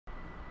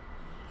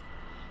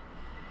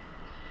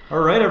All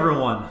right,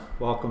 everyone.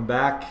 Welcome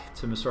back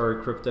to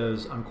Messari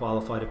Crypto's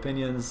Unqualified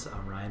Opinions.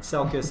 I'm Ryan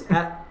Selkis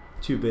at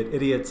 2Bit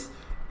Idiots,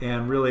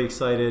 and really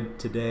excited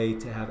today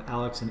to have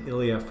Alex and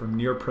Ilya from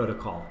Near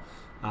Protocol,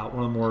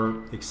 one of the more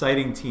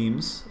exciting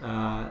teams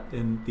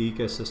in the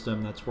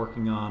ecosystem that's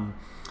working on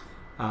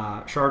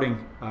sharding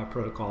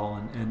protocol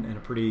and a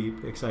pretty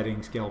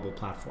exciting scalable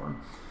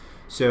platform.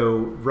 So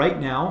right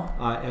now,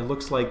 it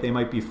looks like they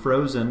might be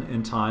frozen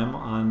in time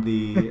on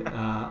the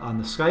on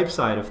the Skype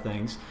side of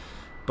things.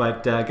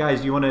 But guys,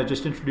 do you want to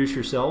just introduce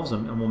yourselves,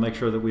 and we'll make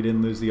sure that we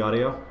didn't lose the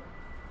audio?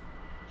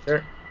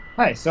 Sure.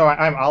 Hi, so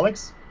I'm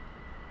Alex.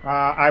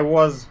 I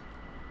was,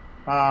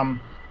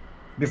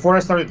 before I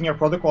started Near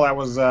Protocol, I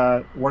was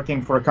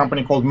working for a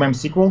company called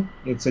MemSQL.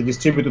 It's a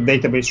distributed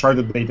database,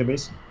 sharded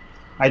database.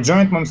 I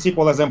joined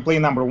MemSQL as employee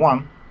number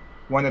one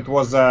when it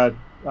was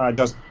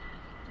just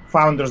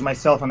founders,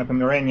 myself, and a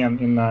Pomeranian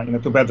in a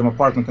two-bedroom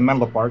apartment in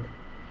Menlo Park.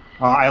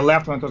 I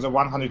left when it was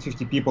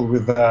 150 people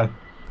with, I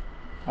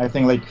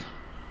think, like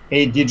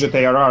 8-digit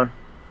ARR,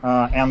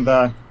 and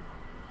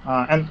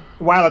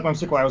while at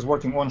MemSQL I was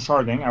working on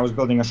sharding. I was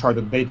building a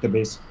sharded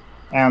database,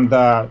 and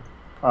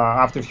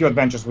after a few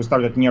adventures we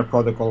started Near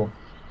Protocol.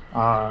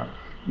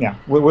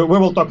 We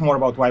will talk more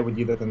about why we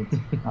did it and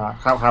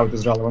how it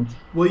is relevant.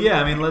 Well,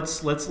 yeah, I mean,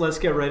 let's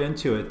get right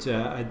into it.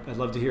 I'd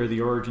love to hear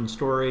the origin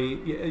story.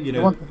 You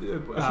know,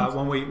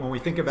 when we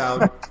think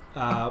about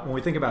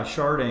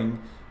sharding,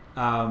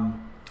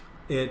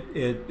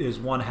 it is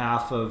one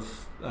half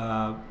of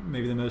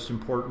maybe the most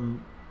important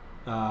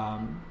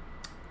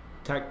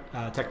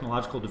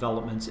technological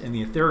developments in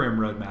the Ethereum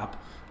roadmap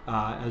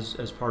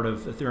as part of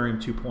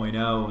Ethereum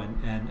 2.0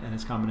 and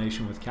its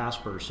combination with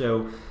Casper.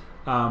 So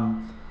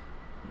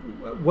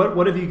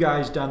what have you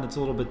guys done that's a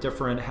little bit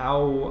different?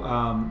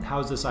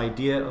 How's this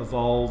idea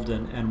evolved,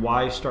 and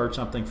why start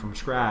something from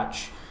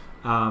scratch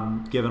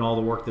given all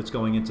the work that's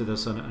going into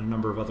this and a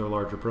number of other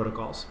larger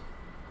protocols?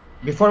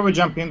 Before we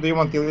jump in, do you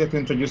want Ilya to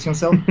introduce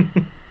himself?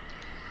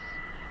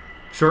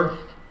 Sure.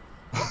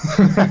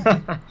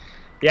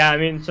 Yeah, I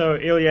mean, so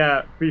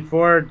Ilya,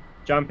 before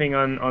jumping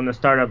on the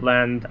startup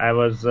land, I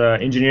was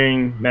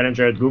engineering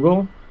manager at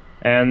Google,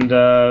 and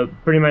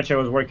pretty much I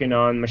was working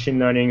on machine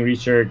learning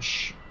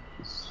research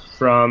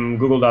from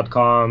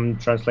Google.com,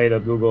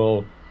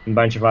 Translate.Google, and a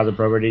bunch of other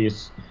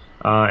properties.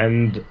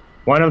 And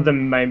one of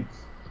my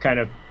kind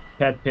of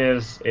pet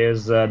peeves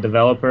is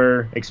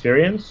developer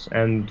experience,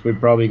 and we're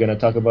probably going to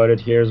talk about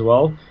it here as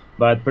well.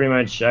 But pretty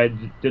much I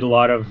did a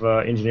lot of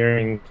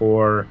engineering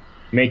for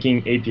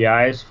making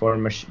APIs for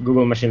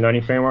Google Machine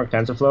Learning Framework,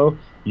 TensorFlow,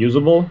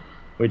 usable,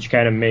 which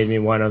kind of made me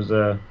one of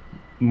the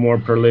more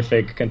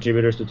prolific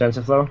contributors to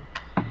TensorFlow.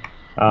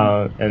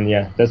 And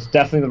yeah, that's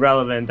definitely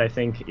relevant, I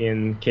think,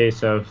 in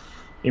case of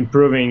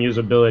improving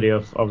usability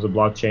of the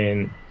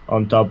blockchain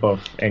on top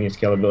of any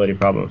scalability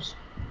problems.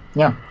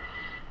 Yeah.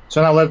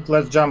 So now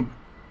let's jump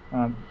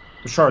to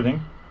sharding.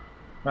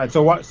 Right.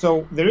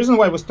 So the reason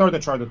why we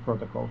started sharded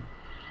protocol,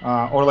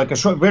 or like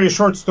a very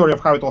short story of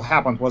how it all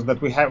happened, was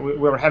that we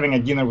were having a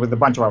dinner with a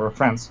bunch of our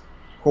friends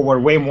who were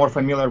way more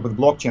familiar with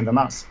blockchain than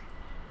us,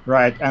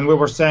 right? And we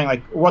were saying,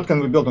 like, what can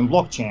we build on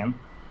blockchain?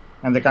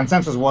 And the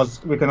consensus was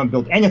we cannot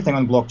build anything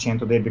on blockchain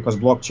today because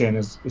blockchain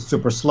is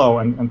super slow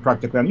and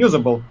practically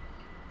unusable.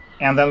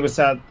 And then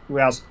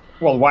we asked,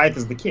 well, why it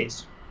is the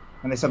case?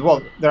 And they said,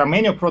 well, there are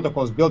many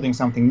protocols building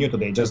something new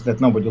today, just that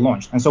nobody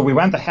launched. And so we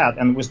went ahead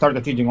and we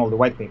started reading all the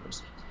white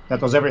papers.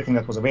 That was everything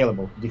that was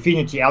available.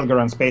 Dfinity,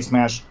 Algorand, Space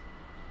Mesh.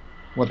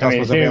 What else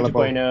was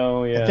available? Ethereum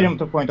 2.0, yeah. Ethereum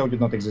 2.0 did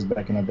not exist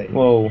back in the day.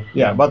 Whoa.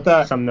 Yeah,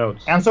 but some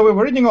notes. And so we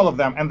were reading all of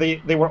them, and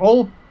they were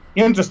all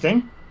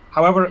interesting.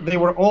 However, they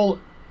were all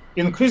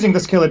increasing the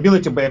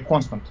scalability by a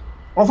constant,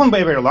 often by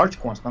a very large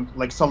constant.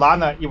 Like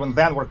Solana, even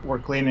then, were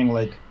claiming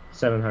like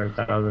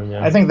 700,000.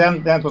 Yeah. I think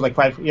then it was like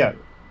 5. Yeah,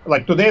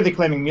 like today they're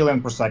claiming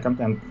million per second,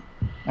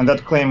 and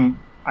that claim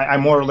I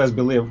more or less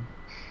believe.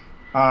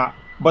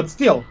 But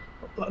still,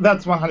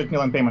 that's 100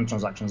 million payment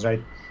transactions,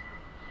 right?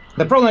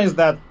 The problem is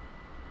that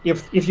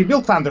if you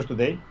build Thunder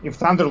today, if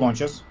Thunder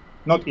launches,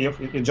 not if,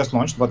 it just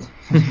launched, but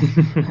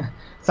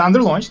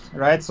Thunder launched,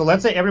 right? So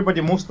let's say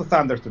everybody moves to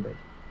Thunder today.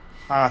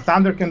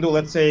 Thunder can do,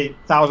 let's say,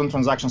 1,000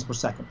 transactions per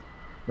second,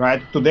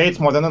 right? Today it's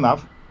more than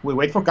enough. We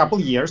wait for a couple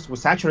years, we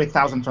saturate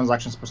 1,000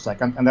 transactions per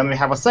second, and then we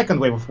have a second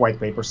wave of white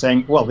paper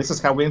saying, well, this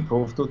is how we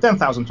improve to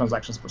 10,000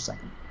 transactions per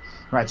second,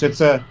 right? So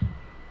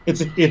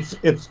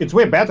it's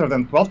way better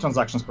than 12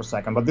 transactions per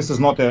second, but this is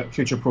not a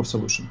future-proof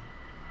solution,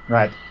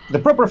 right? The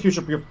proper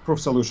future-proof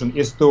solution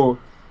is to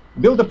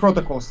build a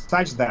protocol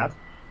such that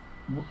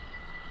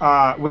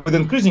with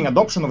increasing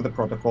adoption of the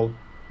protocol,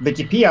 the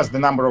TPS, the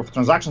number of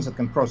transactions it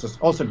can process,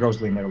 also grows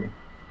linearly,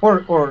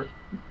 or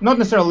not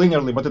necessarily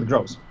linearly, but it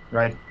grows,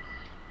 right?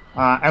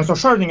 And so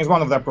sharding is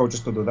one of the approaches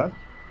to do that.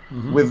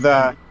 Mm-hmm. With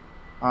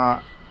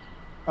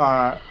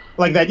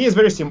like the idea is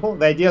very simple.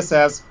 The idea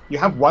says you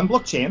have one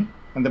blockchain,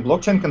 and the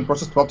blockchain can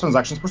process 12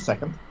 transactions per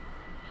second.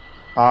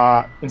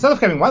 Instead of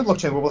having one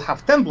blockchain, we will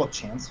have 10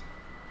 blockchains,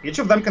 each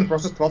of them can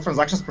process 12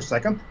 transactions per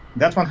second.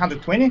 That's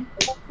 120.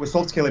 We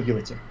solve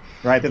scalability,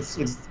 right? It's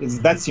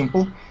that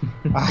simple.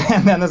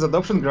 And then as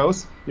adoption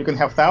grows, you can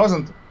have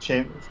 1,000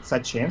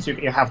 such chains.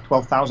 You have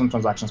 12,000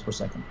 transactions per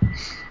second,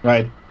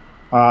 right?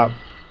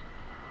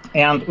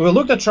 And we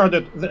looked at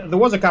sharded. There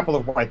was a couple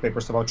of white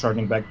papers about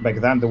sharding back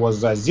then. There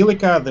was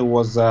Zilliqa. There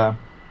was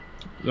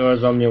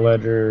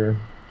OmniLedger.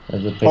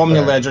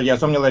 OmniLedger,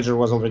 yes, OmniLedger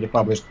was already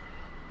published.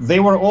 They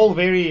were all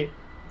very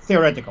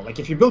theoretical. Like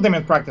if you build them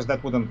in practice,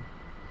 that wouldn't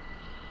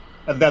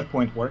at that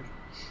point work.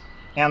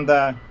 And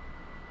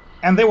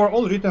they were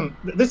all written.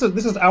 This is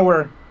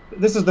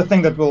the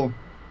thing that will.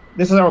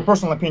 This is our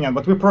personal opinion,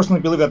 but we personally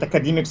believe that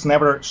academics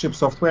never ship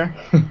software.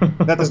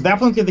 That is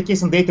definitely the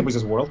case in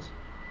databases world.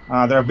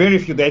 There are very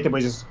few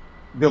databases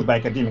built by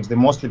academics. They're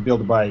mostly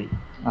built by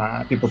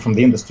people from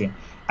the industry.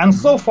 And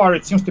so far,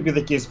 it seems to be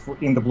the case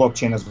in the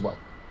blockchain as well.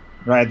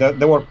 Right?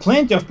 There were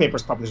plenty of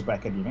papers published by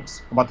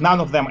academics, but none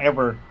of them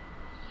ever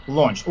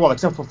launched. Well,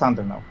 except for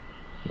Thunder now.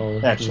 Oh,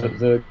 actually,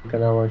 the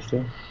canal launched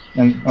too.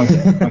 And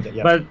okay,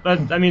 yeah.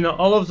 But I mean,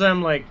 all of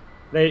them like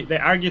they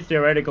argue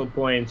theoretical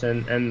points,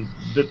 and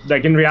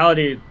like in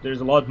reality,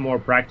 there's a lot more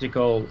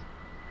practical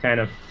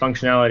kind of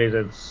functionality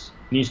that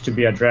needs to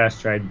be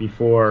addressed right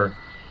before.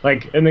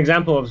 Like an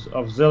example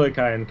of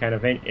Zilliqa and kind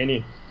of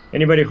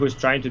anybody who's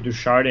trying to do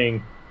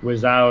sharding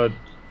without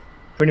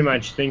pretty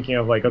much thinking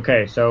of like,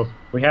 okay, so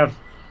we have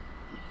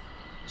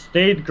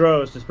state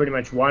growth is pretty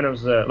much one of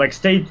the, like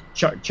state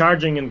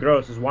charging and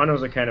growth is one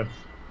of the kind of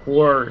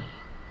core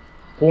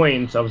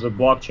points of the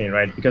blockchain,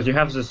 right? Because you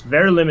have this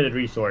very limited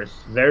resource,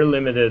 very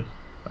limited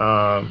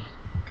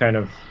kind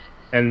of,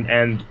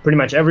 and pretty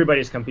much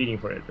everybody's competing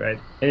for it, right?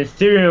 And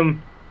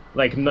Ethereum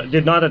like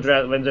did not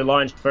address, when they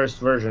launched first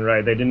version,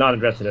 right, they did not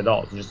address it at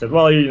all. They just said,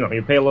 well,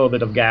 you pay a little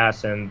bit of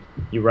gas and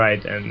you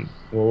write and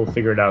we'll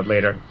figure it out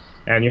later.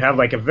 And you have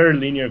like a very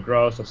linear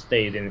growth of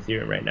state in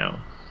Ethereum right now,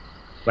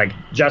 like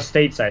just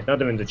state size, not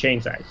even the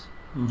chain size.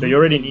 Mm-hmm. So you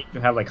already need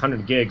to have like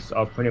 100 gigs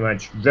of pretty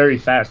much very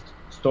fast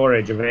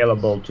storage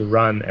available to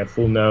run a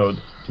full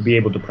node to be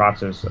able to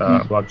process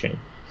blockchain.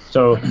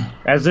 So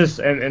as this,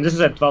 and this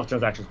is at 12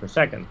 transactions per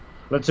second.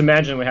 Let's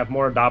imagine we have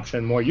more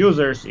adoption, more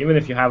users, even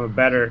if you have a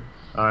better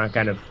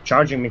kind of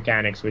charging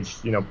mechanics, which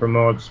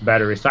promotes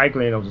better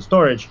recycling of the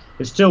storage,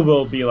 it still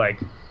will be like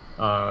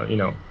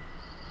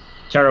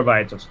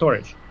terabytes of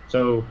storage.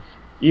 So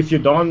if you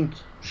don't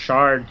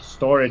shard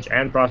storage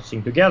and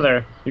processing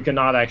together, you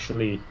cannot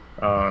actually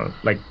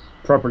like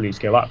properly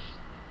scale up.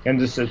 And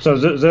this, so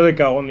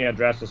Zilliqa only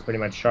addresses pretty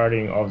much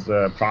sharding of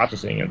the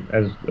processing,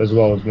 as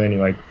well as many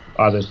like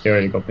other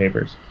theoretical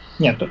papers.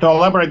 Yeah, to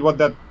elaborate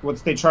what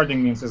state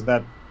sharding means is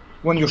that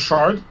when you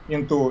shard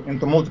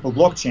into multiple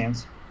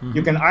blockchains,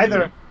 you can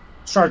either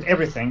shard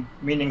everything,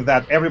 meaning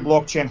that every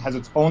blockchain has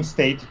its own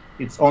state,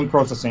 its own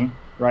processing,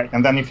 right?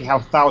 And then if you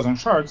have 1,000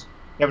 shards,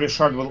 every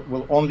shard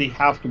will only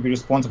have to be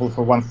responsible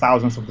for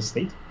 1,000th of the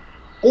state.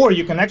 Or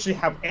you can actually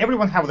have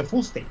everyone have the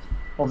full state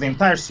of the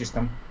entire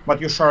system,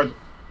 but you shard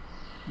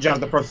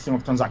just the processing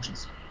of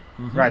transactions,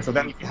 right? So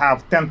then if you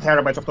have 10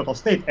 terabytes of total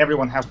state,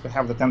 everyone has to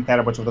have the 10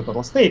 terabytes of the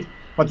total state,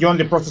 but you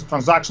only process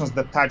transactions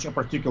that touch a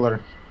particular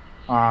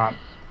part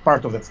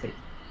of that state,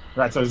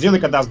 right? So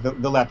Zilliqa does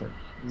the latter.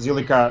 In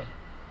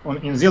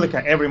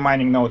Zilliqa, every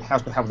mining node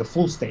has to have the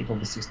full state of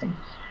the system,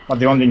 but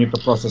they only need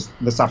to process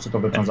the subset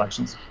of the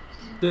transactions.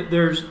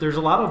 There's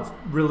a lot of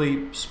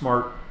really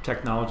smart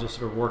technologists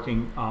that are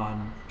working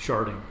on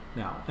sharding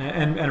now,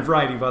 and a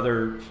variety of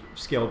other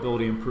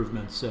scalability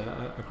improvements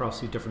across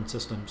these different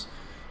systems.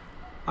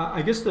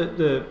 I guess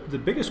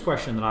the biggest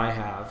question that I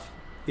have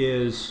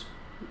is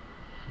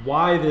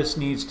why this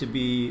needs to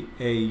be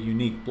a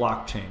unique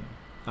blockchain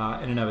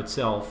in and of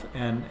itself,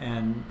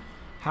 and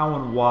how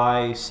and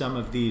why some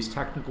of these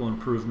technical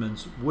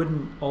improvements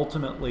wouldn't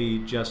ultimately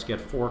just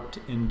get forked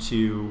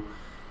into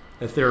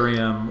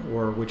Ethereum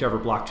or whichever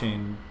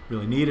blockchain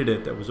really needed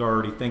it that was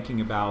already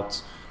thinking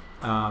about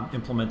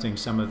implementing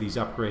some of these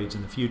upgrades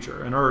in the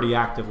future and already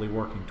actively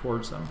working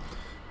towards them.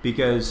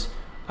 Because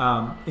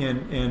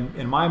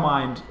in my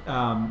mind,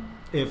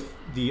 if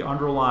the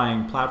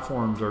underlying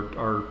platforms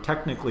are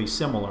technically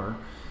similar,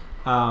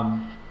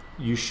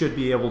 you should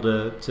be able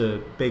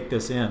to bake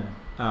this in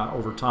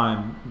over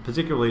time,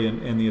 particularly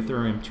in the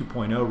Ethereum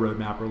 2.0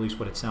 roadmap, or at least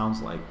what it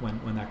sounds like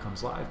when that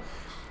comes live.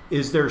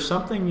 Is there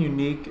something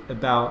unique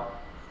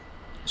about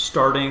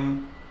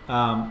starting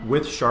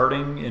with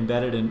sharding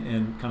embedded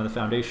in kind of the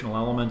foundational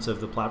elements of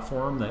the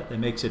platform that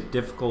makes it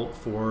difficult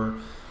for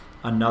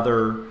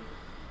another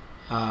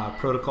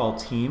protocol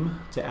team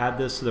to add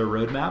this to their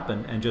roadmap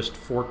and just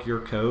fork your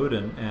code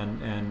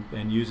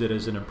and use it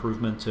as an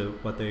improvement to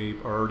what they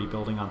are already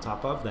building on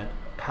top of, that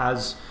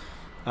has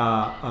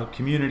a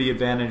community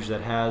advantage,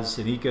 that has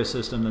an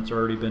ecosystem that's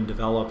already been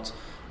developed?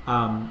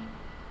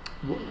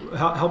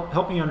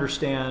 Help me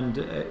understand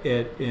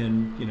it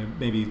in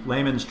maybe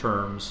layman's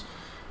terms,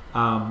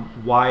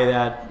 why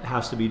that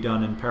has to be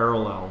done in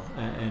parallel,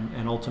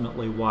 and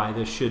ultimately why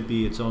this should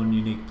be its own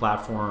unique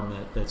platform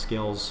that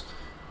scales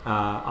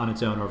on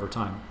its own over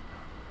time.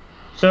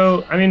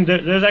 So, I mean,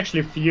 there's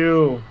actually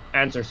few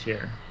answers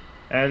here.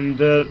 And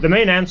the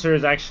main answer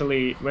is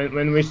actually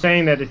when we're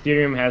saying that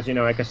Ethereum has,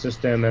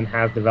 ecosystem and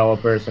has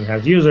developers and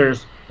has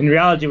users, in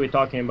reality, we're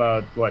talking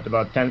about,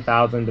 about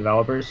 10,000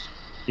 developers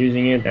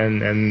using it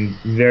and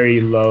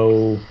very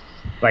low,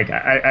 like,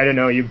 I don't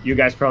know, you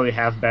guys probably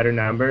have better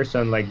numbers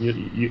on, like,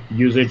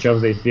 usage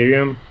of the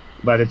Ethereum,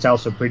 but it's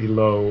also pretty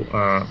low,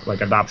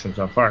 like, adoption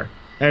so far.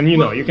 And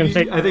you can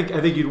say, I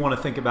think you'd want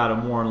to think about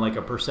it more in like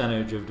a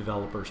percentage of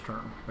developers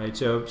term, right?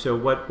 So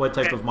what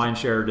type of mind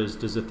share does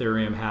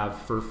Ethereum have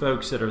for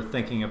folks that are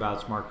thinking about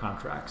smart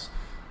contracts?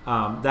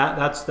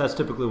 That's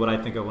typically what I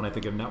think of when I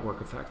think of network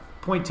effect.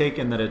 Point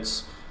taken that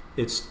it's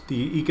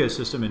the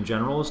ecosystem in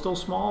general is still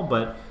small,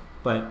 but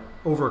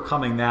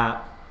overcoming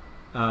that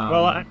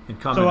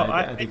incumbent,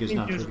 I think is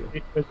not trivial.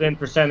 Within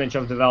percentage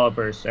of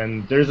developers,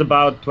 and there's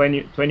about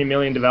 20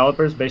 million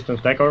developers based on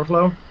Stack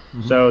Overflow.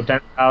 Mm-hmm. So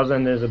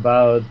 10,000 is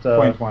about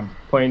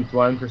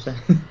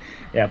 0.1%.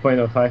 Yeah,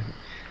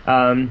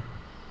 0.05.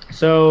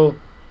 So,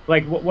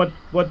 like, what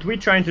we're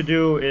trying to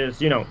do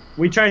is,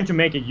 we're trying to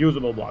make a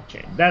usable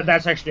blockchain.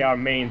 That's actually our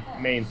main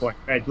point,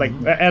 right? Like,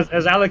 mm-hmm.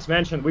 as Alex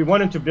mentioned, we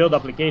wanted to build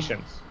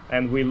applications,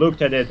 and we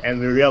looked at it and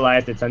we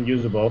realized it's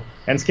unusable.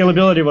 And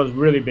scalability was a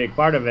really big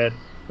part of it,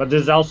 but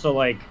there's also,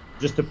 like,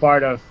 just a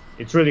part of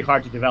it's really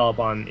hard to develop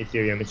on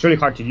Ethereum. It's really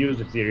hard to use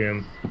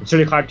Ethereum. It's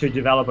really hard to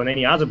develop on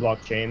any other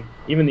blockchain.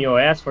 Even the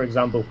OS, for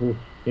example, who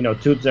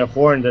toots their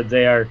horn that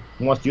they are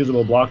most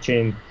usable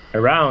blockchain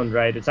around,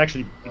 right? It's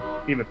actually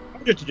even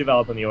harder to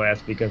develop on the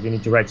OS because you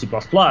need to write C++.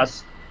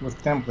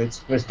 With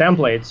templates. With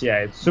templates, yeah,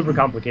 it's super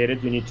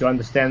complicated. You need to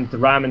understand the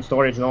RAM and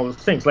storage and all those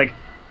things. Like,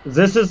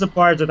 this is the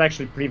part that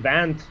actually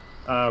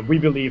we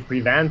believe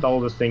prevent all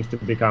those things to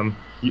become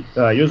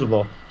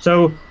usable.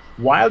 So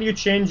while you're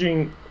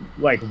changing,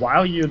 like,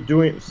 while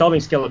you're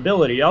solving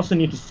scalability, you also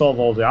need to solve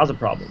all the other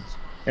problems.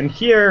 And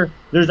here,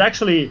 there's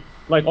actually,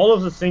 like, all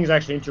of those things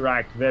actually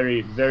interact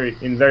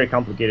in very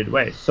complicated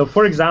ways. So,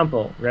 for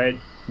example, right,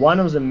 one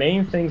of the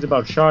main things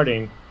about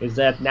sharding is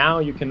that now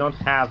you cannot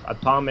have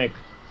atomic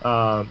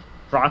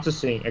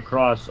processing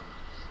across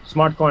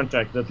smart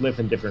contracts that live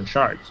in different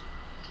shards,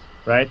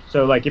 right?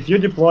 So, like, if you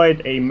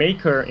deployed a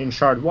maker in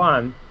shard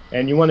 1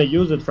 and you want to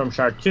use it from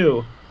shard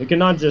 2, you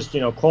cannot just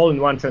call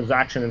in one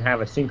transaction and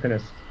have a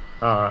synchronous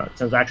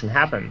transaction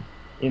happen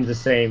in the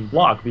same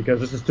block, because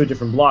this is two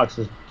different blocks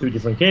with two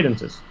different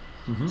cadences.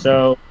 Mm-hmm.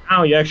 So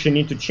now you actually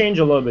need to change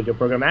a little bit your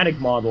programmatic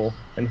model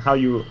and how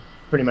you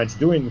pretty much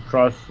doing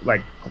cross,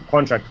 like,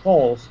 contract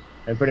calls,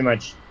 and pretty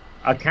much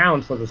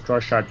account for those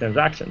cross shard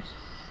transactions.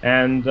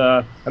 And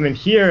I mean,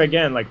 here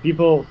again, like,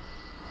 people,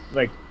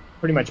 like,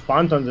 pretty much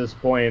punt on this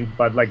point,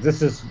 but, like,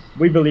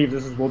 we believe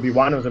this will be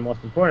one of the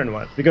most important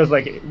ones, because,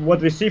 like,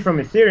 what we see from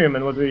Ethereum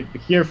and what we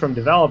hear from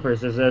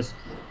developers is this,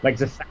 like,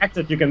 the fact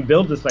that you can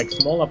build this, like,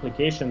 small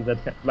application that,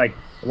 like,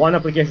 one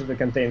application that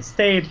contains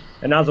state,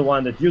 another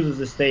one that uses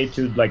the state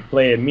to, like,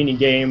 play a mini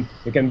game.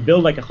 You can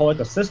build, like, a whole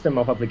ecosystem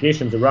of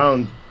applications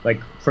around,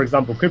 like, for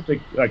example,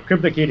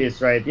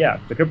 CryptoKitties, right? Yeah,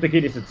 the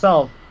CryptoKitties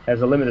itself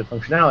has a limited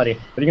functionality,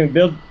 but you can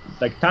build,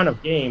 like, a ton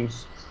of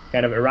games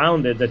kind of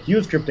around it that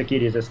use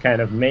CryptoKitties as kind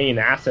of main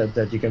asset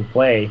that you can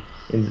play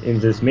in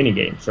these mini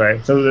games,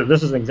 right? So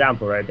this is an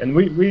example, right? And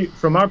we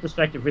from our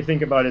perspective, we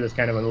think about it as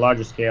kind of on a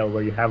larger scale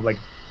where you have, like,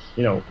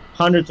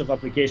 hundreds of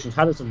applications,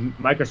 hundreds of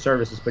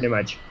microservices pretty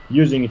much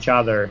using each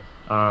other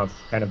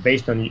kind of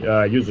based on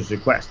users'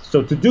 requests.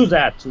 So to do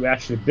that, to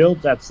actually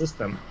build that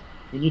system,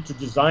 you need to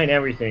design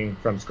everything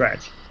from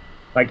scratch.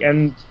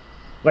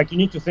 Like, you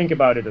need to think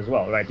about it as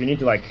well, right? You need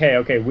to, like, hey,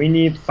 okay, we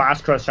need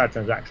fast cross-shard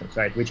transactions,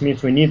 right? Which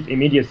means we need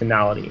immediate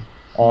finality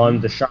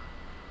on the shard,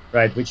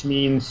 right? Which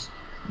means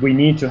we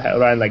need to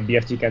run, like,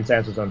 BFT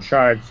consensus on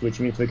shards, which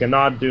means we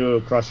cannot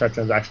do cross-shard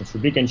transactions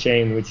through Beacon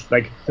Chain, which,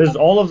 like, there's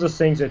all of the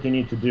things that you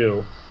need to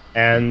do.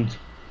 And,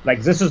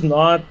 like, this is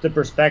not the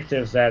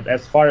perspective that,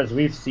 as far as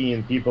we've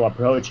seen people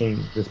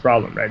approaching this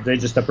problem, right? They're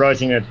just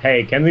approaching it,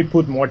 hey, can we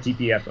put more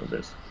TPS on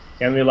this?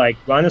 Can we, like,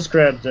 run a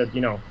script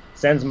that,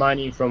 sends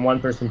money from one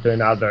person to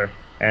another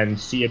and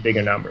see a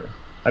bigger number?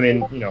 I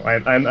mean,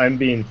 I'm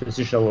being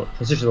facetious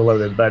a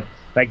little bit, but,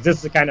 like,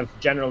 this is kind of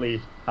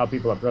generally how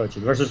people approach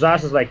it. Versus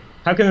us is, like,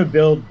 how can we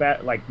build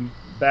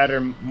better,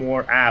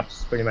 more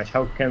apps, pretty much?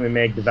 How can we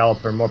make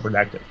developer more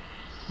productive?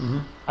 Mm-hmm.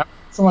 I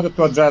also wanted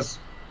to address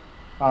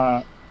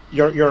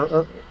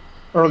your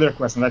earlier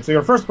question, right? So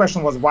your first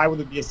question was, why would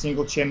it be a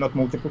single chain, not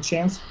multiple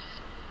chains?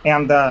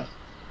 And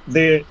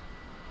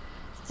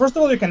first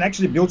of all, you can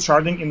actually build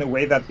sharding in a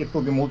way that it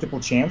will be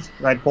multiple chains,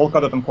 right?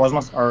 Polkadot and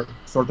Cosmos are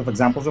sort of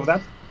examples of that,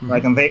 mm-hmm.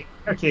 right? And in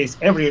their case,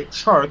 every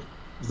shard,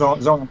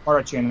 zone and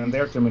parachain in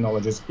their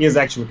terminologies, is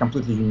actually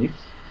completely unique,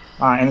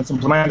 and it's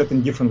implemented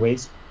in different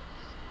ways.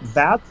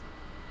 That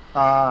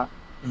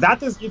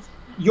is, if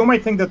you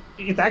might think that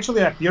it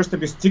actually appears to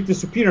be strictly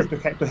superior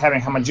to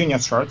having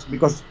homogeneous shards,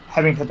 because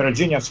having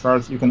heterogeneous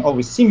shards, you can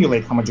always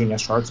simulate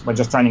homogeneous shards by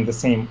just running the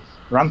same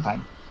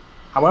runtime.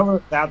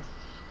 However, that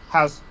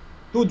has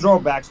two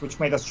drawbacks which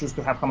made us choose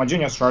to have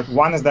homogeneous shard.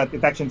 One is that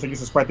it actually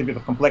introduces quite a bit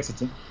of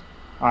complexity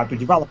to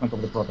development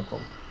of the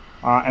protocol.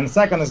 And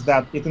second is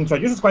that it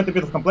introduces quite a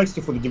bit of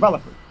complexity for the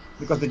developer,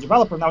 because the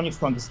developer now needs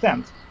to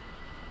understand,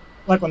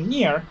 like on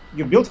Near,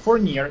 you build for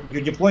Near,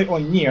 you deploy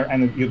on Near,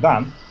 and you're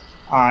done.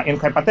 In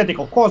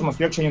hypothetical Cosmos,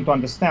 you actually need to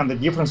understand the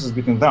differences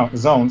between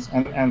zones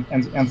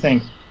and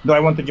think, do I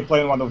want to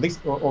deploy in one of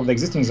the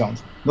existing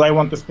zones? Do I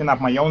want to spin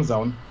up my own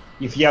zone?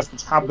 If yes,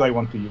 which hub do I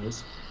want to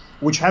use?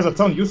 Which has its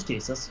own use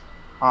cases,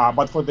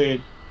 but for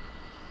the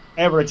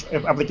average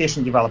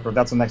application developer,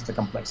 that's an extra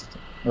complexity,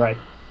 right?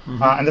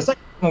 Mm-hmm. And the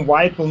second reason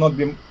why it will not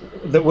be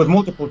with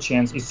multiple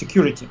chains is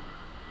security,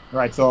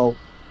 right? So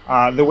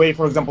the way,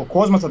 for example,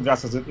 Cosmos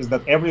addresses it is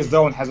that every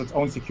zone has its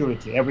own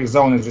security. Every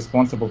zone is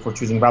responsible for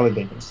choosing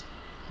validators,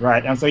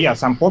 right? And so, yeah,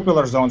 some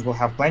popular zones will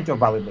have plenty of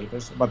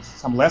validators, but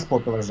some less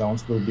popular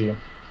zones will be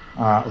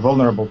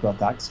vulnerable to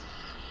attacks.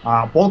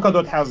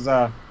 Polkadot has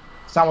a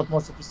somewhat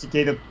more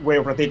sophisticated way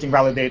of rotating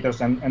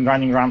validators and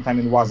running runtime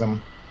in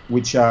WASM,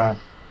 which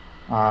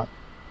I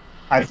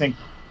think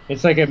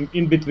it's like an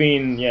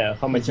in-between,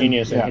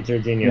 homogeneous and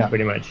heterogeneous,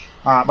 pretty much.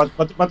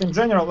 But in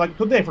general, like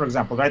today, for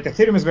example, right,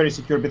 Ethereum is very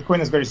secure, Bitcoin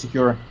is very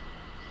secure.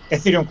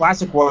 Ethereum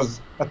Classic was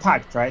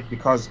attacked, right,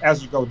 because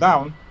as you go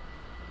down,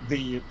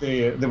 the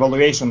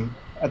valuation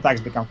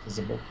attacks become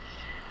visible.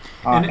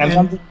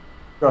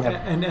 Go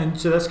ahead. And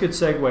so that's a good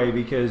segue,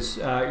 because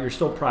you're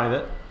still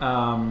private.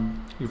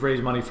 You've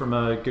raised money from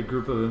a good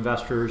group of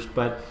investors,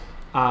 but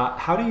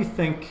how do you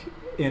think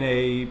in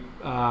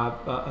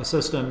a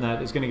system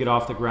that is going to get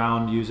off the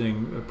ground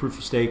using a proof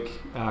of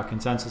stake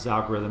consensus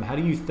algorithm, how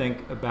do you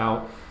think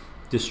about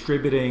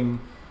distributing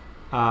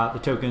the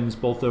tokens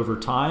both over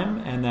time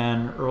and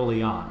then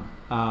early on?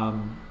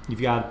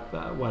 You've got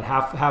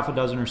half a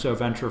dozen or so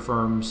venture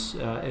firms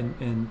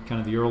in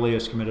kind of the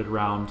earliest committed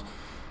round.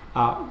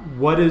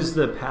 What is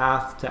the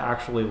path to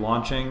actually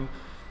launching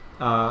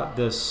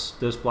this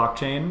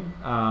blockchain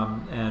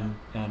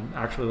and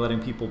actually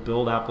letting people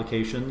build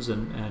applications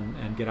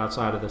and get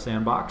outside of the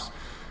sandbox?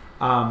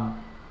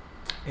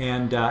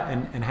 And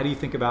how do you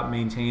think about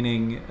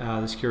maintaining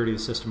the security of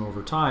the system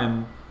over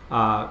time?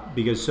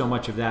 Because so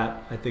much of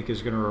that, I think,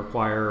 is going to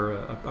require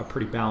a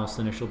pretty balanced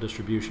initial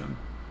distribution.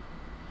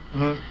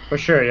 Mm-hmm. For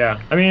sure,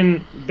 yeah. I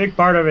mean, big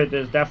part of it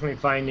is definitely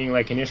finding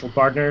like initial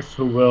partners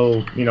who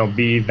will,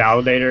 be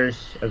validators.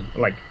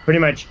 Like pretty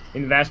much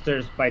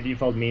investors by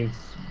default means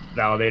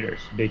validators,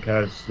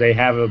 because they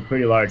have a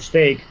pretty large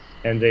stake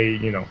and they,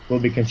 will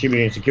be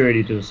contributing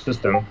security to the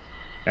system,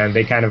 and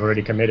they kind of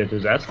already committed to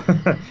that.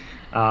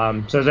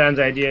 So then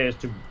the idea is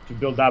to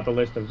build up a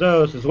list of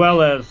those, as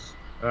well as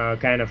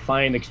kind of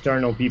find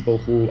external people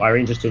who are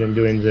interested in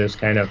doing this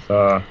kind of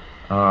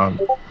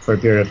for a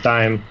period of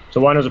time.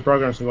 So one of the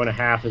programs we want to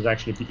have is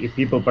actually, if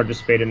people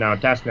participate in our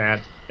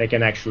testnet, they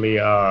can actually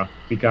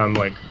become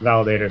like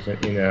validators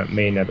in a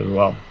mainnet as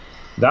well.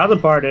 The other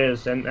part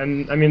is, and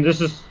I mean,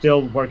 this is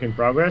still work in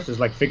progress, is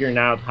like figuring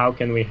out how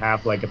can we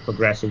have like a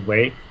progressive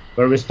way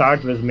where we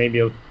start with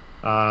maybe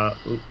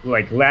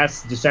like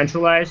less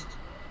decentralized,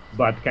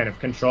 but kind of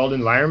controlled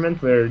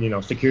environment where,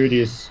 security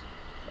is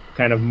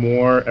kind of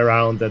more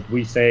around that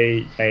we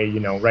say, hey,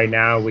 right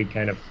now we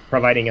kind of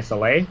providing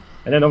SLA.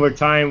 And then over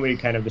time, we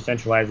kind of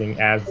decentralizing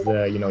as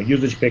the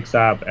usage picks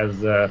up, as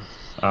the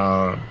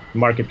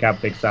market cap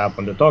picks up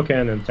on the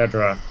token,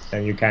 etc.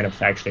 And you kind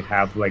of actually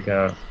have like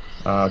a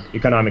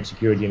economic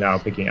security now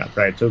picking up,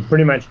 right? So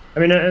pretty much, I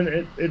mean,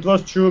 and it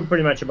was true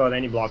pretty much about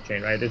any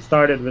blockchain, right? It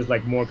started with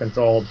like more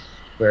controlled,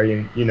 where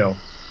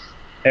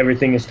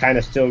everything is kind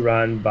of still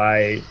run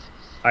by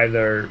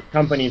either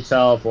company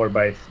itself or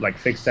by like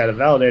fixed set of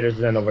validators.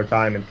 Then over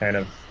time, it kind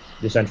of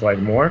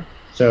decentralized more.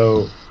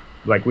 So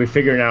like we're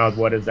figuring out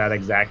what is that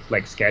exact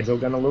like schedule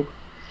gonna look.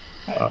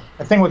 I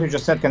think what you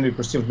just said can be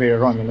perceived very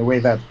wrong in the way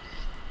that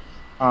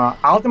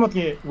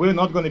ultimately we're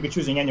not going to be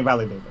choosing any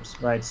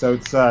validators, right? So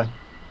it's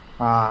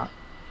so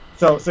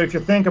if you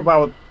think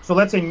about, so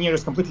let's say Near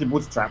is completely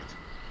bootstrapped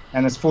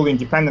and is fully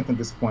independent at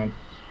this point,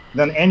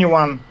 then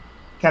anyone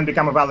can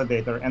become a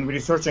validator. And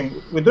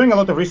we're doing a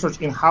lot of research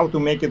in how to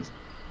make it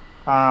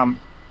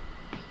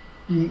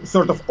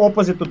sort of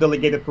opposite to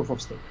delegated proof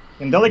of stake.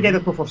 In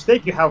delegated proof of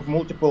stake, you have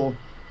multiple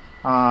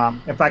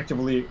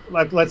effectively,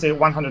 like let's say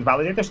 100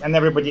 validators, and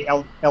everybody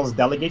else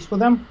delegates to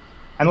them.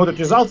 And what it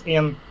results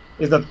in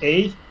is that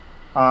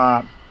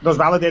those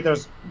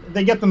validators,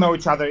 they get to know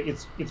each other.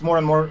 It's more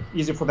and more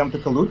easy for them to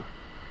collude.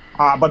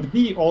 But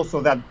B,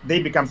 also that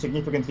they become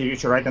significantly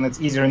richer, right? And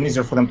it's easier and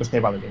easier for them to stay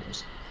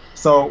validators.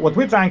 So what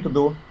we're trying to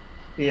do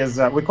is,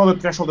 we call it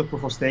thresholded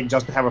proof of stake,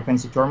 just to have a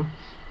fancy term.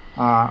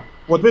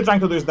 What we're trying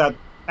to do is that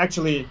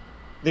actually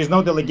there's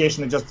no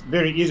delegation. It's just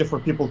very easy for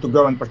people to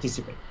go and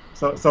participate.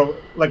 So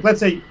like, let's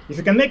say if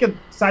you can make it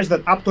such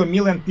that up to 1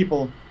 million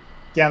people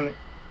can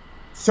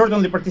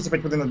certainly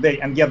participate within a day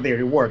and get their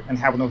reward and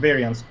have no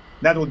variance,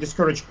 that will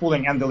discourage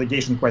pooling and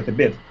delegation quite a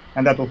bit,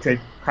 and that will create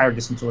higher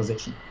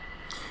decentralization.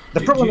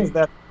 The problem is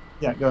that,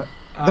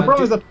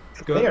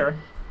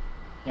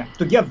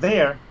 to get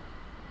there,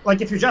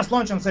 like if you just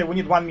launch and say we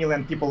need 1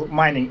 million people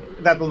mining,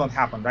 that will not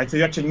happen, right? So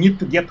you actually need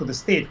to get to the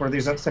state where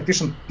there's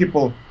sufficient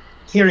people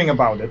caring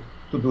about it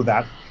to do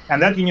that,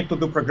 and that you need to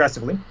do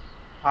progressively.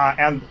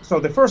 And so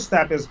the first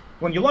step is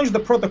when you launch the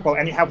protocol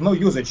and you have no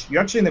usage,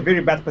 you're actually in a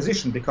very bad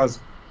position because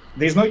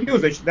there's no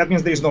usage. That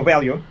means there's no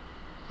value.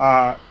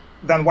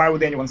 Then why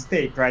would anyone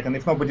stake, right? And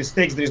if nobody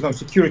stakes, there is no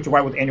security.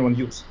 Why would anyone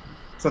use?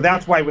 So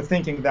that's why we're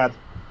thinking that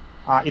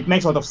it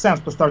makes a lot of sense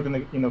to start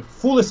in a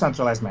fully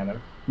centralized manner,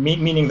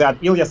 meaning that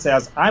Ilya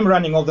says, I'm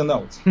running all the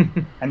nodes.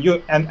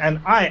 and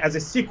I, as a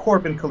C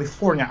Corp in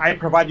California, I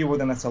provide you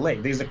with an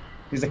SLA.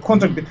 There's a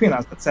contract between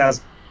us that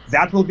says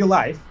that will be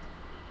live,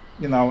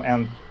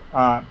 and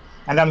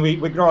then we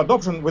grow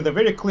adoption with a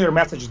very clear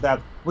message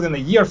that within a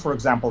year, for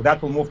example,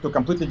 that will move to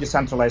completely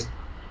decentralized.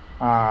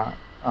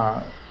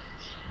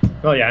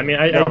 Well, yeah, I mean,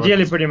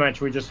 ideally, pretty much,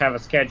 we just have a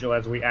schedule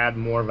as we add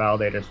more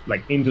validators,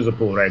 like, into the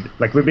pool, right?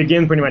 Like, we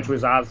begin pretty much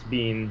with us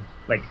being,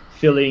 like,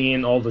 filling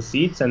in all the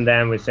seats, and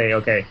then we say,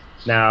 okay,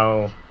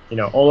 now,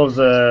 all of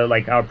the,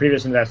 like, our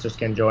previous investors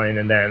can join,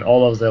 and then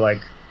all of the,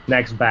 like,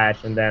 next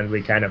batch, and then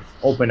we kind of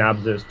open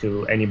up this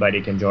to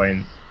anybody can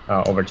join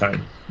over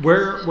time.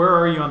 Where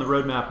are you on the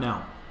roadmap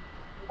now?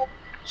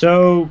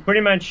 So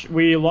pretty much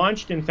we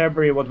launched in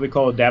February what we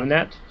call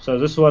DevNet. So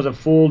this was a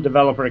full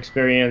developer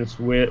experience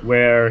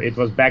where it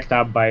was backed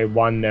up by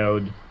one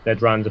node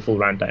that runs the full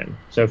runtime.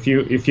 So if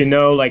you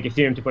know, like,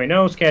 Ethereum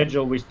 2.0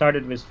 schedule, we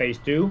started with phase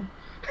 2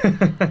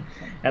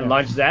 and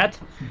launched that.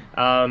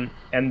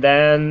 And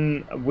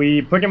then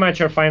we pretty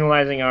much are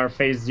finalizing our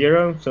phase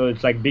 0. So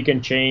it's like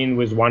beacon chain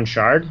with one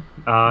shard.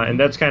 And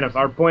that's kind of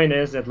our point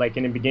is that, like,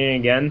 in the beginning,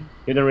 again,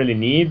 you don't really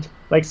need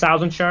like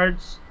 1,000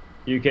 shards.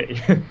 You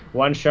can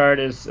one shard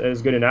is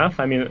good enough.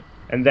 I mean,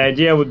 and the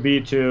idea would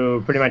be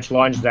to pretty much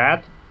launch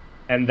that,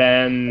 and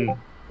then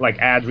like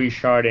add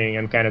resharding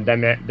and kind of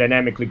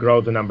dynamically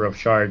grow the number of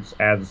shards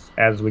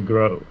as we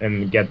grow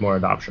and get more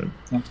adoption.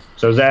 Yeah.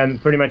 So then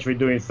pretty much we're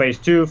doing phase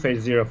 2,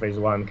 phase 0, phase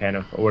 1 kind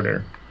of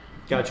order.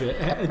 Gotcha.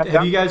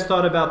 Have you guys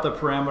thought about the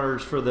parameters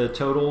for the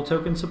total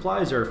token supply?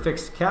 Is there a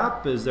fixed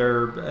cap? Is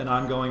there an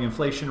ongoing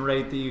inflation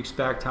rate that you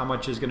expect? How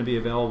much is going to be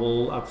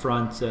available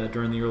upfront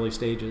during the early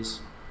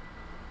stages?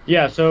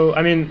 Yeah, so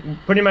I mean,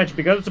 pretty much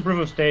because it's a proof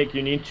of stake,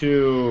 you need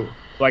to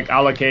like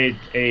allocate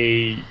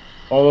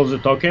all of the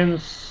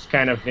tokens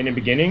kind of in the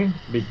beginning.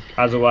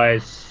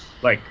 Otherwise,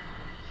 like,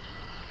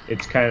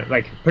 it's kind of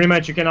like pretty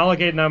much you can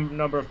allocate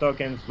number of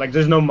tokens. Like,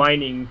 there's no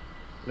mining.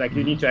 Like,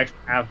 you need to actually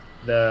have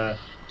the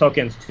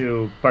tokens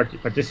to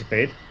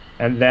participate,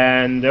 and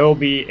then there will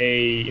be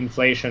a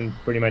inflation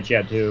pretty much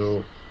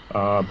to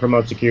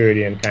promote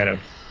security and kind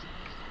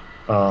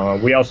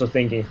of. We also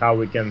thinking how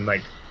we can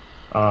like.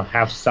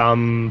 Have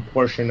some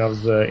portion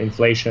of the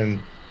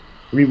inflation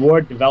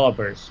reward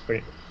developers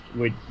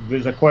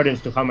with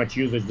accordance to how much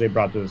usage they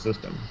brought to the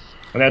system.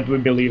 And that we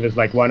believe is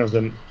like one of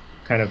the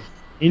kind of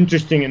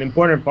interesting and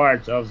important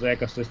parts of the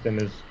ecosystem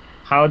is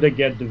how they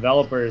get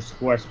developers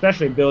who are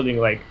especially building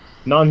like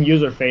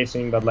non-user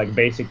facing but like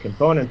basic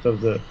components of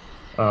the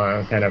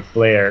kind of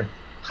layer.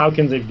 How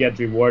can they get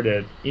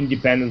rewarded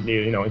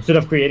independently, instead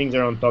of creating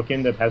their own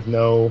token that has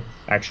no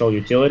actual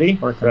utility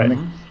or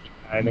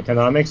and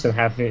economics and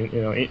having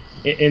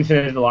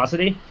infinite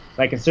velocity,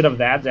 like instead of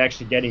that they're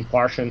actually getting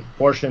portion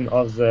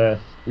of the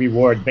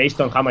reward based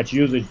on how much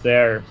usage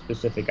their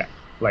specific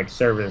like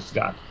service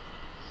got.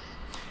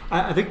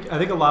 I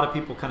think a lot of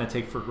people kind of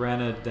take for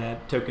granted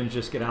that tokens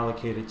just get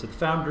allocated to the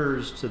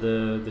founders, to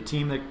the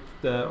team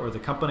or the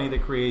company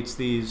that creates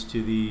these,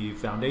 to the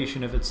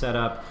foundation if it's set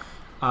up,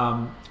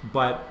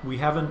 but we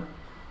haven't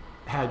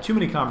had too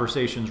many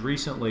conversations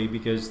recently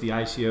because the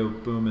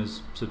ICO boom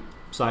has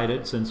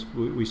subsided since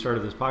we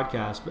started this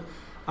podcast,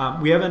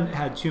 but we haven't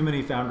had too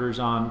many founders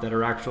on that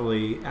are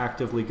actually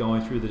actively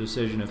going through the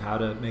decision of how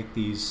to make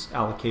these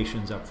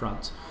allocations up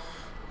front.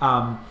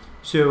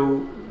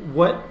 So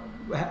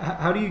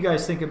how do you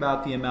guys think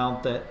about the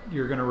amount that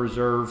you're going to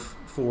reserve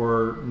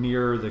for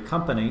near the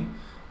company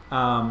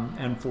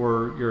and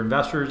for your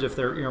investors if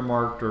they're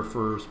earmarked, or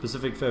for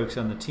specific folks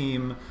on the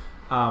team,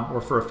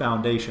 or for a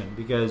foundation?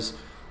 Because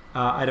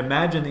I'd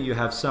imagine that you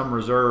have some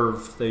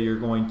reserve that you're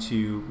going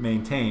to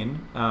maintain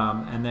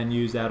and then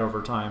use that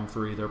over time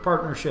for either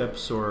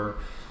partnerships or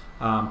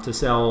to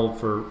sell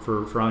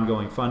for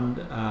ongoing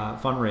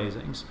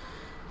fundraisings.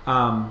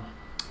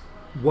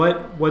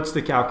 What's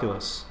the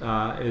calculus?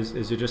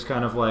 Is it just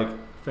kind of like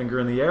finger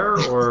in the air,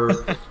 or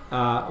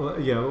what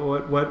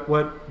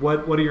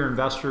do your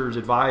investors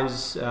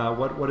advise?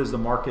 What does the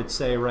market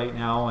say right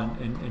now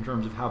in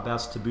terms of how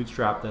best to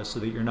bootstrap this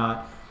so that you're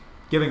not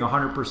giving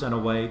 100%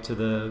 away to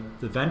the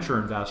venture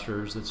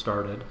investors that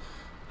started,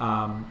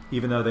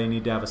 even though they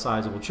need to have a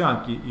sizable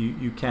chunk?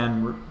 You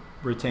can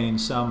retain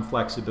some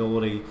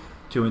flexibility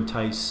to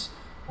entice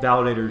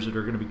validators that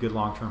are going to be good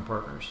long-term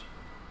partners.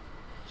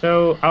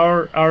 So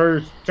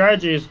our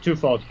strategy is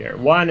twofold here.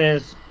 One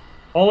is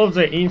all of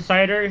the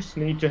insiders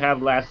need to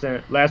have less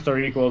or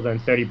equal than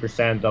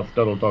 30% of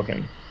total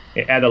token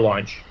at a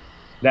launch.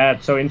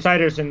 So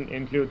insiders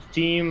includes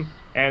team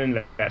and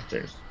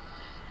investors.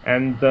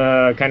 And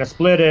the kind of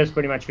split is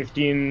pretty much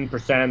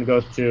 15%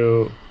 goes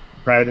to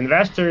private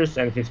investors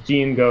and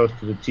 15% goes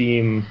to the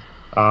team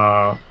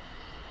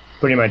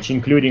pretty much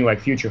including like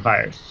future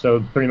hires.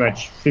 So pretty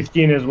much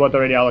 15 is what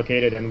already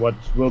allocated, and what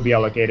will be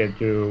allocated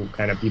to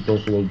kind of people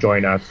who will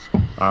join us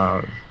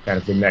kind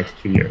of the next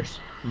 2 years.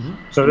 Mm-hmm.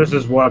 So this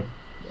is what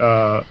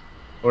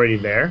already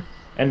there.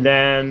 And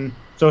then,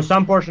 so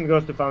some portion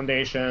goes to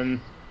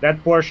foundation.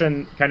 That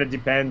portion kind of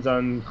depends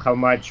on how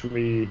much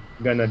we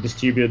gonna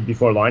distribute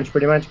before launch,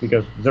 pretty much,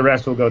 because the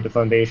rest will go to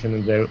foundation,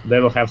 and they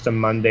will have some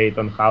mandate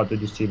on how to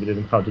distribute it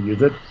and how to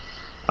use it.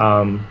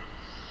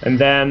 And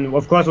then,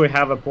 of course, we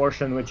have a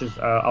portion which is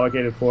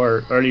allocated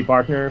for early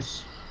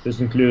partners.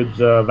 This includes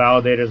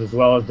validators as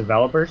well as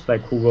developers,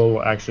 like who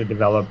will actually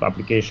develop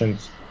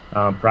applications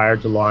prior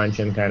to launch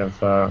and kind of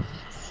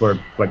for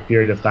like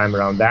period of time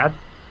around that.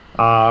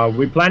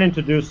 We're planning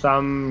to do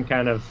some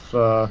kind of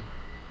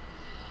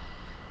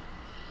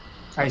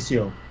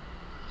ICO.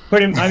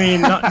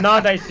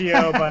 Not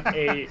ICO, but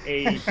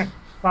a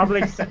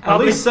public. At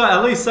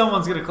least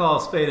someone's gonna call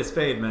a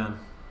spade, man.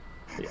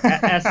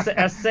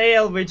 A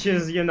sale which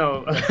is,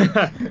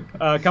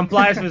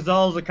 complies with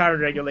all the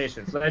current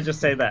regulations. Let's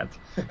just say that.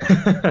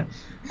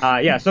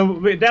 So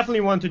we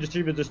definitely want to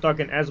distribute this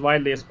token as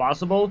widely as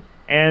possible.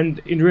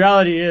 And in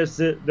reality, is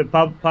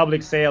the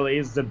public sale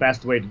is the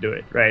best way to do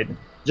it, right?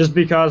 Just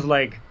because,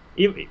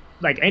 if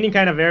any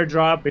kind of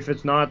airdrop, if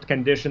it's not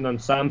conditioned on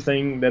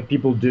something that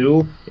people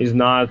do, is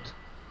not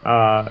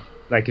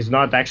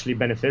actually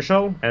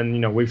beneficial.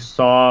 And we've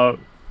saw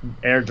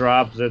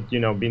airdrops that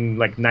been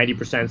like 90%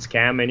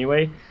 scam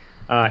anyway,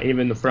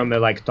 even from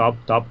the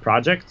top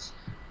projects.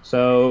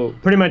 So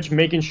pretty much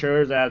making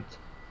sure that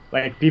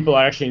people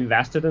are actually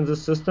invested in the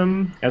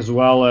system, as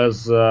well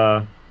as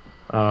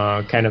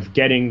kind of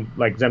getting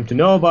them to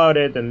know about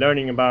it and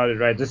learning about it,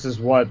 right? This is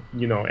what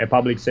a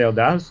public sale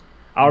does.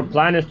 Our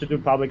plan is to do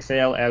public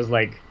sale as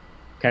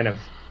kind of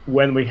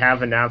when we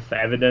have enough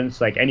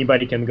evidence,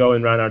 anybody can go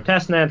and run our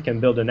testnet, can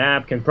build an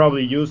app, can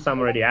probably use some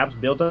already apps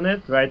built on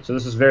it, right? So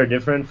this is very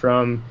different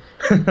from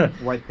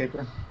white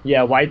paper.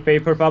 Yeah, white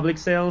paper public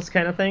sales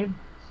kind of thing.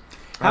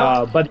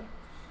 So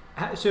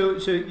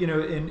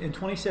in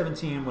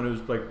 2017, when it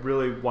was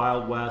really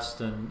Wild West,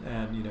 and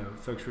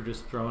folks were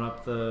just throwing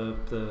up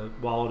the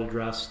wallet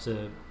address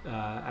to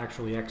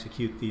actually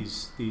execute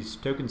these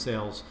token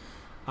sales,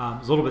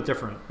 it's a little bit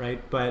different,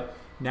 right? But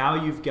now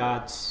you've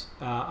got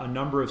a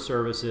number of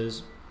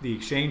services. The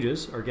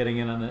exchanges are getting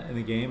in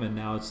the game, and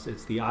now it's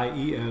the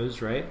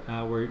IEOs, right?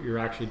 Where you're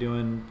actually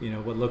doing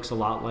what looks a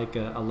lot like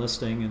a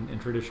listing in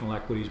traditional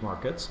equities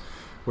markets,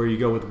 where you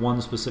go with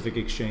one specific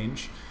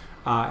exchange,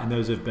 and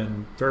those have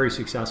been very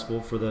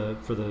successful for the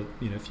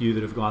few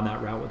that have gone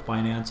that route with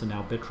Binance and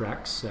now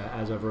Bittrex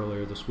as of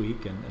earlier this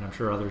week, and I'm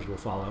sure others will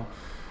follow.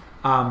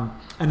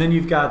 And then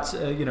you've got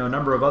a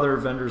number of other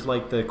vendors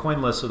like the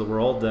CoinList of the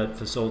world that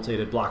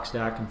facilitated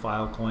Blockstack and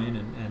Filecoin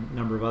and a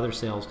number of other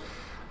sales.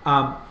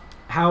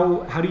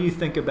 How do you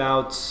think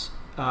about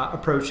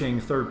approaching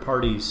third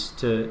parties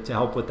to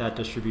help with that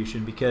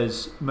distribution?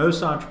 Because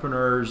most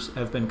entrepreneurs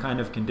have been kind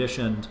of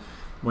conditioned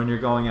when you're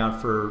going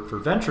out for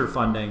venture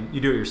funding, you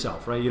do it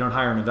yourself, right? You don't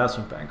hire an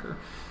investment banker.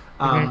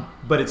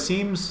 But it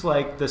seems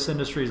like this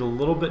industry is a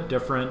little bit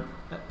different,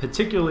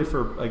 particularly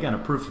for, again, a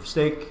proof of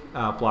stake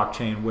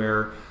blockchain,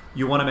 where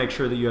you want to make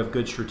sure that you have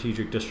good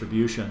strategic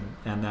distribution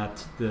and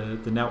that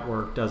the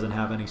network doesn't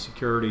have any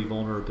security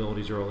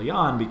vulnerabilities early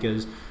on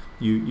because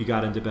you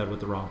got into bed with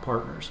the wrong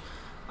partners.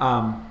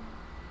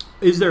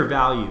 Is there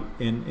value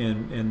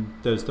in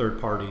those third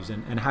parties,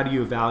 and how do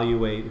you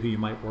evaluate who you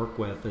might work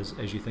with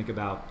as you think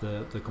about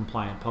the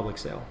compliant public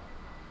sale?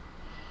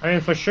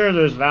 For sure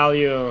there's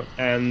value,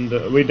 and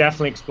we're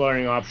definitely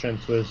exploring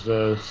options with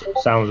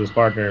some of these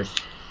partners.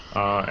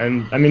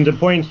 And the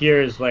point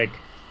here is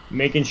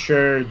making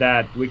sure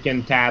that we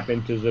can tap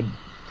into the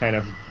kind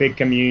of big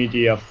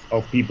community of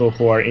people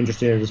who are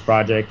interested in this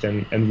project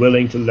and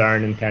willing to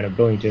learn and kind of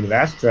willing to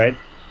invest, right?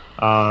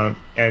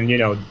 And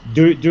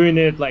doing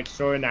it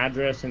throw an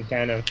address and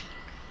kind of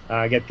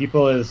get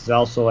people is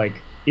also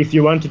if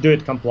you want to do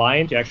it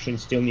compliant, you actually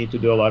still need to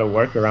do a lot of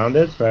work around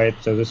it, right?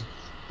 So this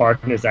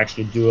partners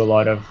actually do a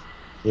lot of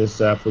this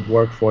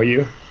footwork for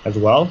you as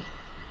well,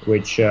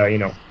 which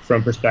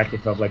from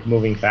perspective of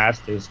moving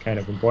fast is kind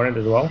of important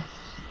as well.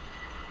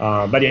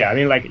 But yeah,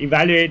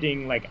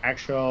 evaluating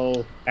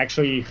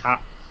actually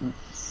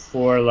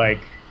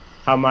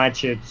how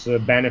much it's a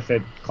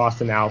benefit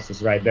cost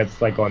analysis, right? That's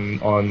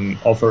on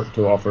offer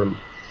to offer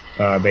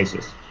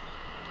basis.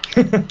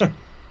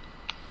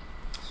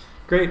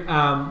 Great.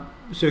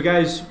 So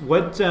guys,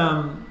 what's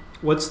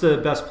the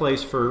best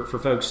place for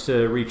folks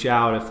to reach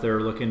out if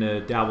they're looking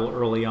to dabble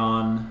early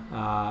on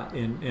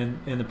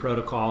in the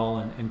protocol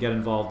and get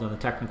involved on the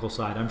technical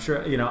side? I'm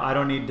sure I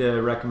don't need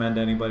to recommend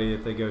anybody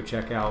if they go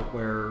check out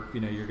where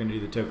you're going to do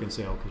the token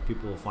sale, because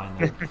people will find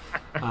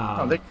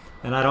that.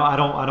 And I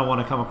don't want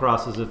to come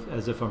across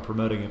as if I'm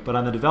promoting it. But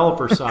on the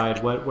developer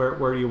side,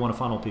 where do you want to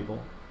funnel people?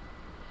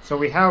 So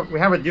we have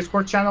a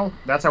Discord channel.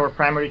 That's our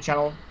primary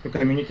channel to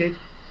communicate.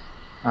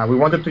 We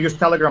wanted to use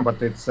Telegram,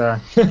 but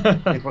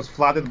it was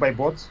flooded by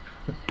bots.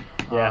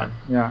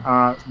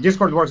 Yeah.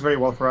 Discord works very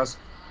well for us.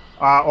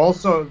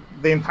 Also,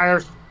 the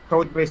entire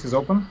code base is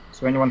open,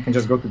 so anyone can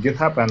just go to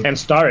GitHub and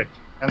start it.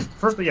 And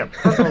first of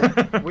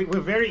all,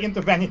 we're very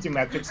into vanity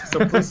metrics, so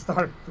please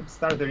start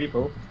the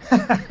repo.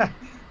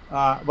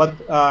 But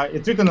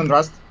it's written in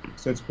Rust,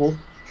 so it's cool.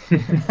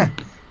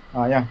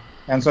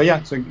 And so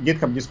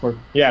GitHub, Discord.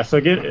 Yeah,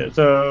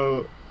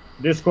 so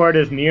Discord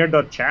is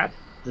near.chat.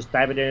 Just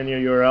type it in your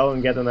URL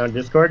and get on our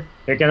Discord.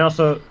 You can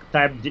also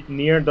type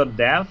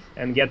near.dev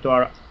and get to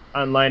our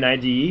online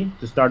IDE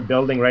to start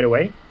building right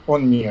away.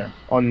 On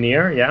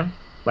Near, yeah.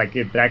 Like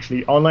it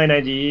actually online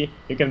IDE.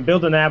 You can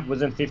build an app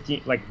within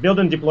build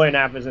and deploy an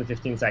app within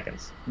 15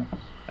 seconds.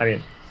 I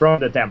mean, from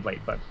the template,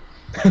 but.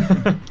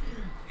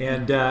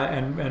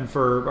 And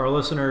for our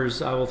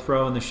listeners, I will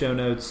throw in the show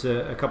notes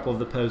a couple of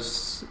the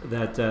posts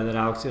that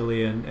Alex,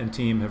 Ilya, and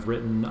team have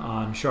written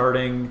on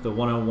sharding, the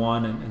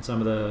 101, and some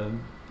of the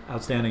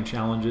outstanding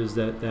challenges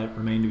that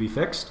remain to be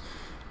fixed.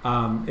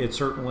 It's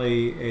certainly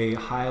a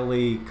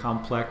highly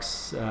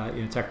complex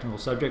technical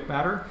subject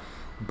matter,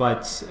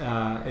 but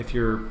if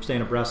you're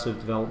staying abreast of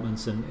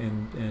developments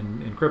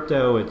in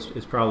crypto,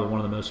 it's probably one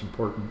of the most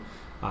important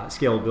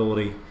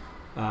scalability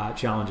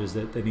challenges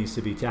that needs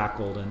to be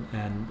tackled,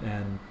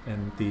 and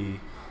the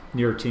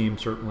Near team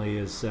certainly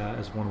is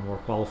one of the more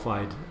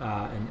qualified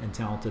and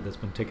talented that's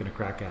been taking a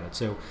crack at it.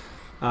 So,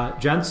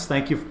 gents,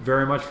 thank you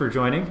very much for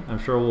joining. I'm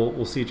sure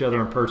we'll see each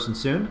other in person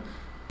soon.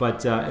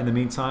 But in the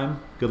meantime,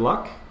 good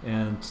luck,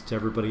 and to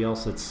everybody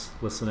else that's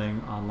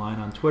listening online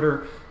on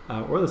Twitter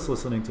or that's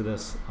listening to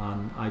this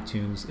on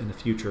iTunes in the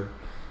future.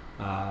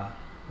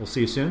 We'll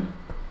see you soon.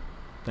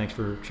 Thanks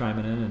for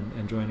chiming in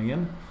and joining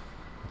in.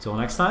 Until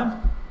next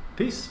time.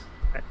 Peace.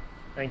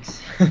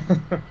 Thanks.